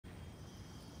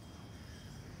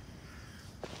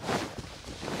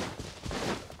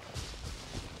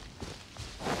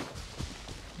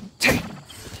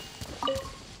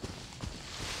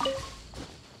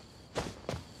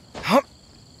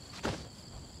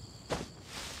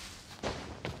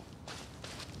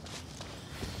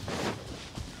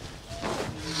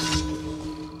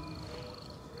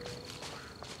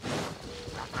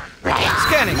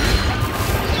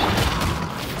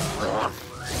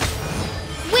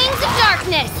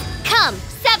darkness! Come,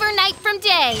 sever night from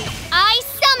day! I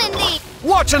summon thee!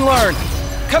 Watch and learn!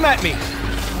 Come at me!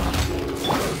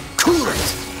 Cool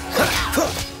it!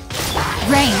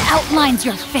 Rain outlines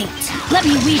your fate. Let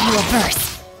me weave you a verse.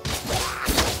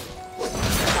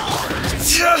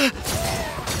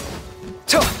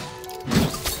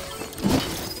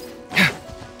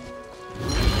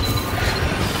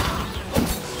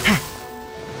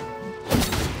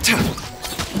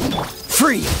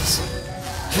 Freeze!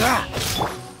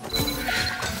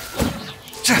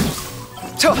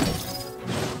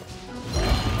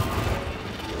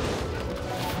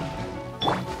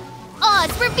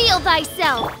 Oz, reveal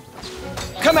thyself!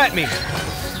 Come at me!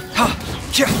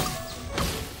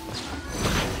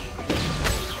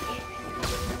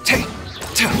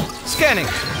 Scanning!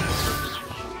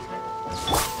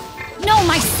 No,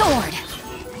 my sword!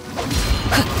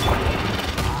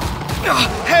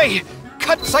 Hey!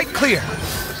 Cut sight clear!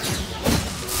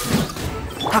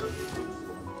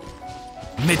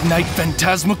 Midnight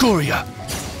Phantasmagoria!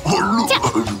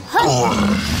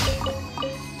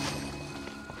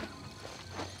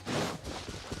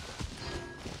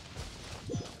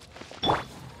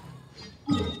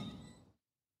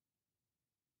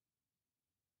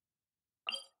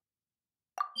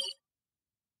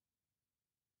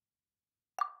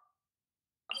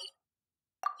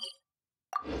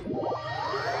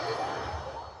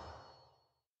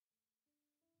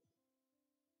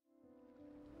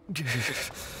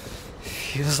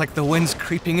 Feels like the wind's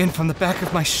creeping in from the back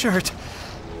of my shirt,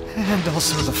 and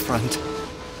also the front.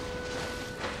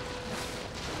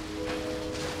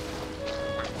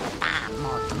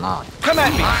 Come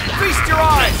at me! Feast your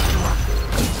eyes!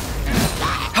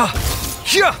 Ha!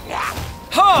 Hyah!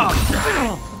 Ha!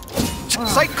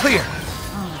 Sight clear!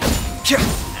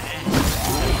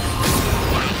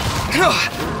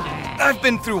 I've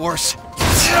been through worse.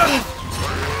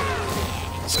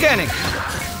 Scanning!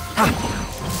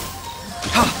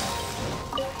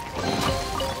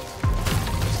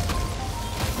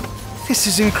 This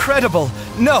is incredible!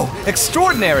 No,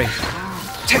 extraordinary!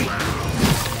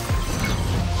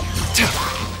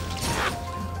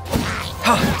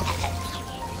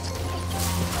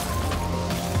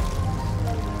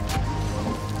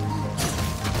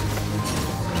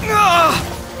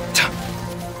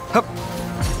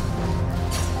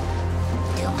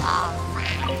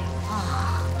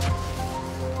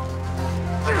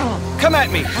 Come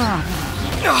at me!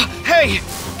 Hey!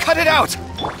 Cut it out!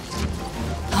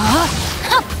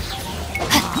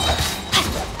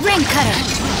 Rain cutter!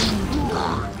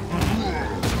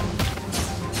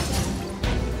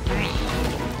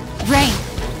 Rain!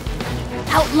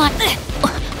 Outline...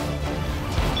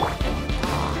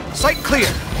 Sight clear!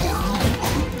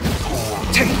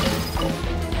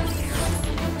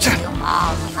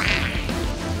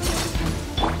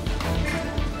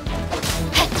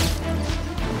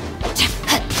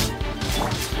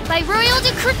 By royal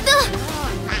decree...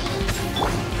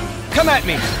 Come at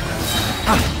me!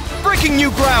 Breaking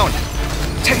new ground!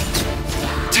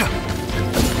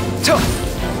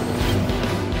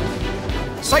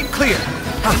 Sight clear!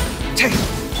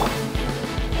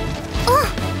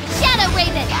 Shadow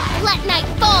Raven! Let night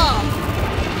fall!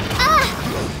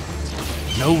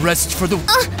 No rest for the...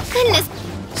 Goodness!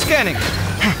 Scanning!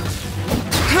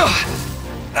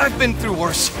 I've been through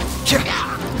worse.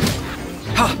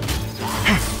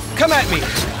 Come at me!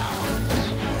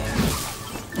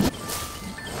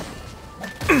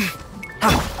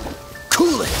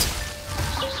 Cool it!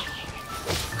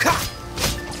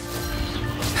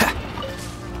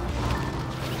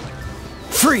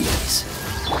 Freeze!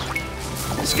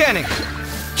 Scanning!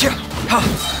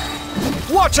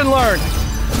 Watch and learn!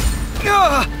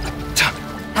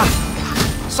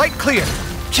 Sight clear!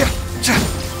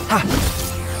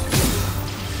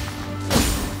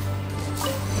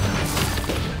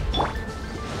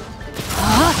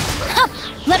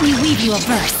 Let me weave you a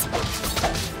verse.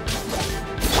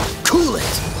 Cool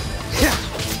it!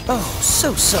 Oh,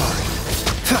 so sorry.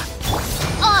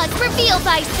 Oz, reveal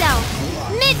thyself!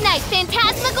 Midnight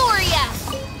Phantasmagoria!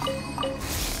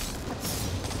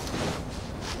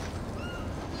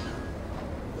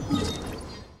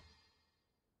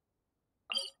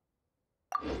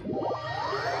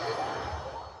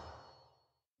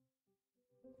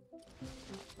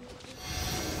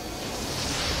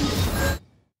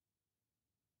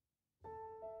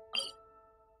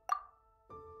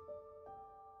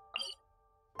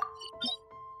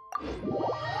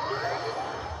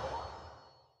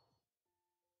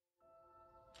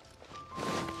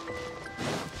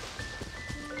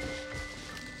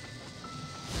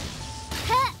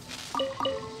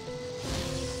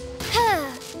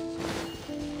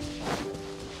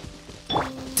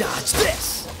 Dodge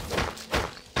this!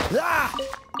 Ah!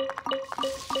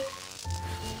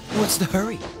 What's the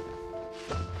hurry?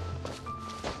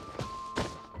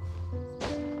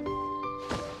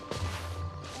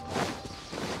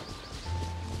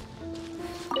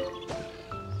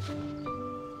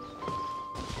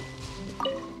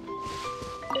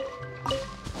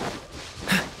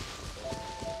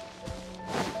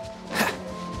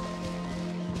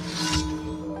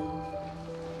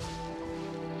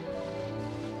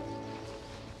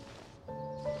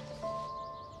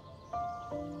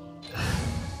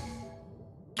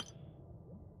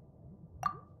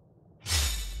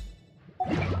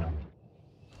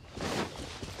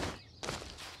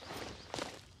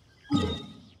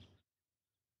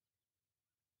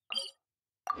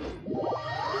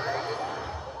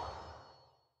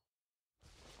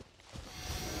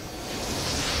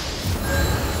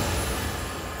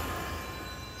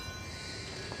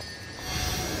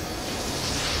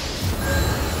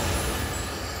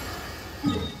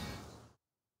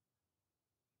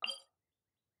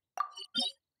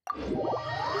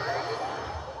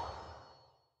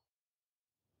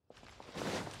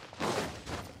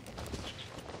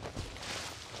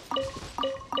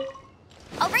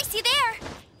 I'll race you there!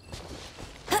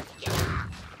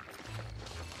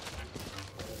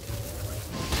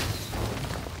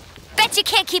 Bet you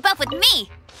can't keep up with me!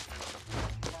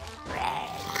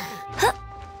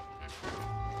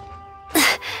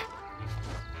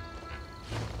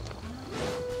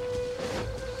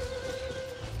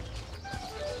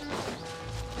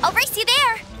 I'll race you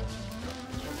there!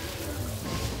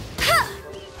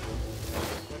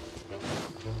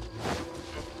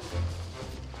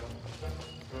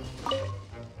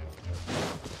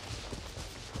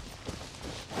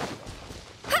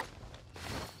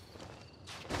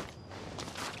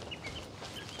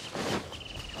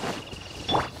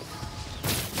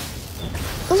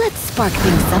 Let's spark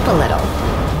things up a little.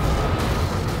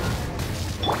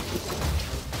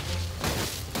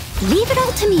 Leave it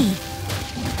all to me.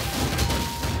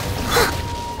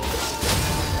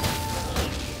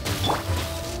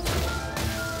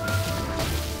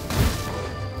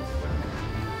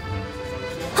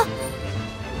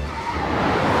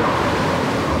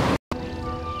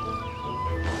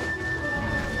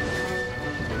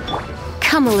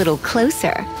 Come a little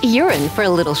closer. You're in for a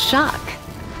little shock.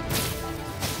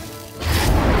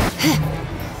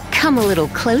 Come a little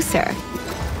closer.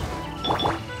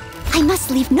 I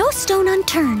must leave no stone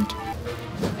unturned.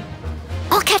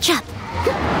 I'll catch up.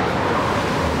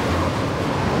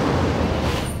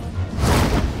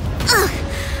 Ugh,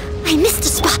 I missed a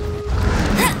spot.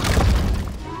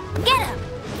 Get him!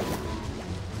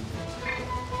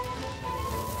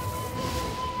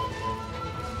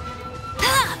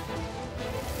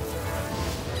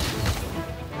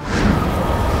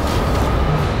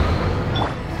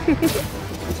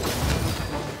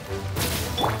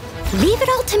 Leave it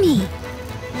all to me.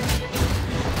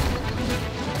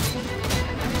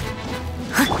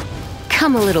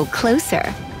 Come a little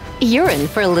closer. You're in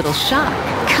for a little shock.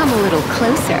 Come a little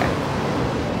closer.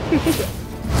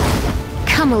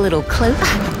 Come a little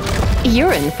closer.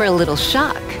 You're in for a little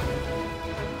shock.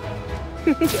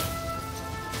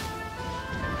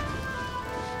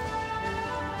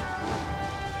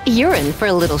 You're in for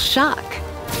a little shock.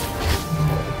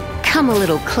 Come a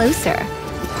little closer.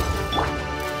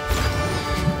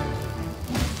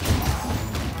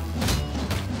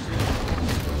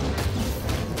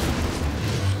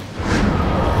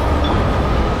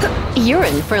 You're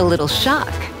in for a little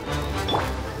shock.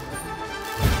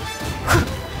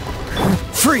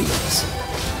 Freeze!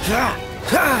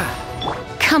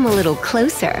 Come a little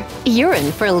closer. You're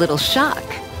in for a little shock.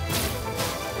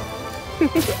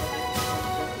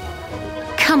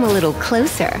 Come a little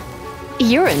closer.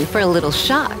 You're in for a little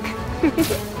shock.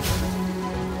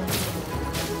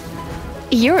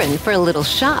 You're in for a little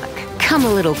shock. Come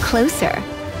a little closer.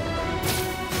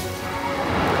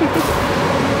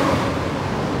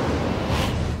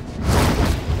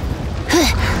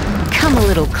 Come a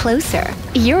little closer.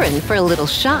 You're in for a little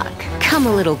shock. Come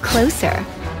a little closer.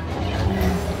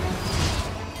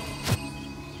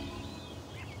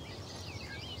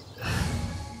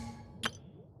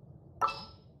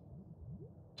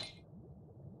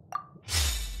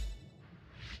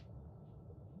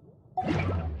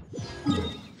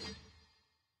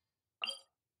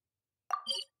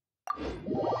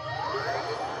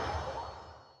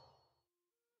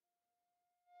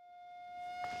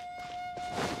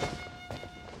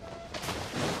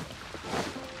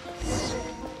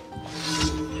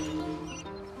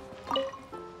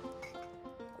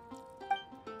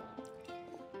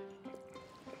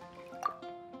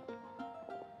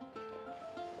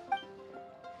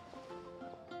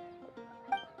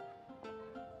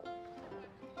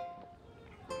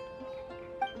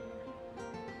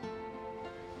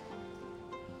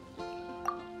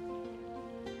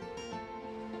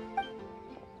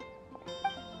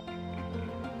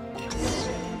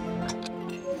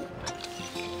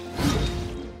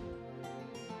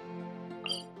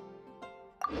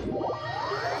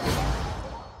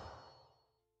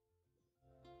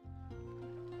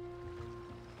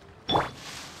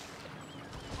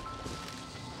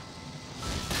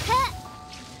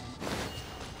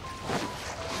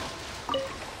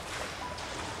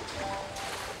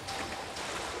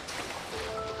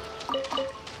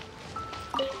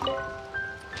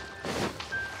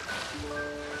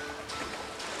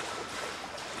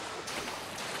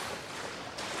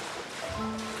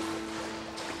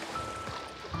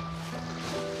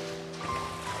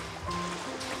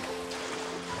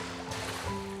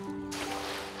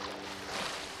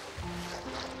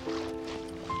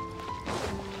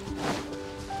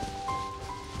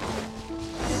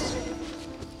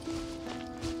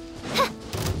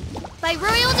 By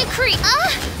royal decree.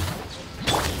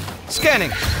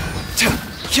 Scanning.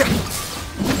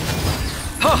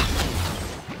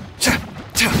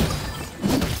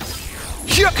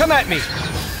 Come at me.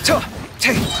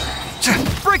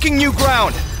 Breaking new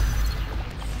ground.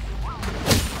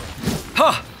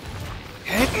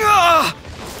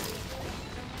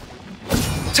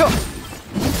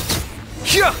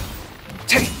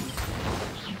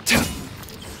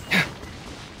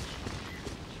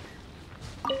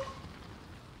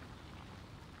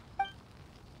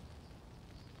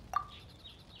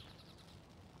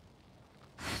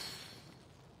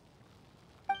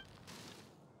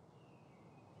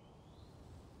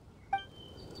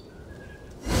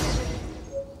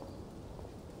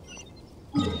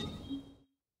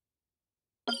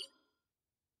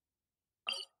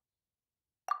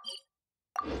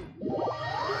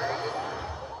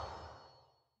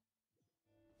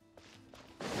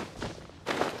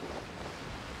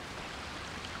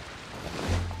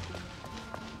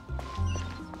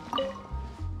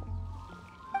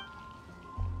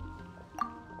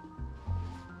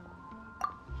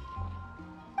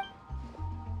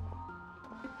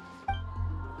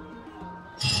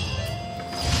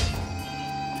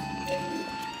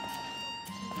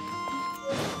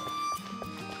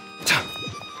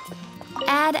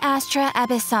 Ad Astra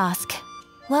Abyssosk.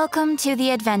 Welcome to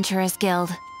the Adventurers Guild.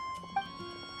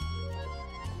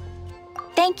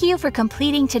 Thank you for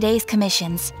completing today's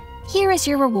commissions. Here is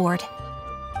your reward.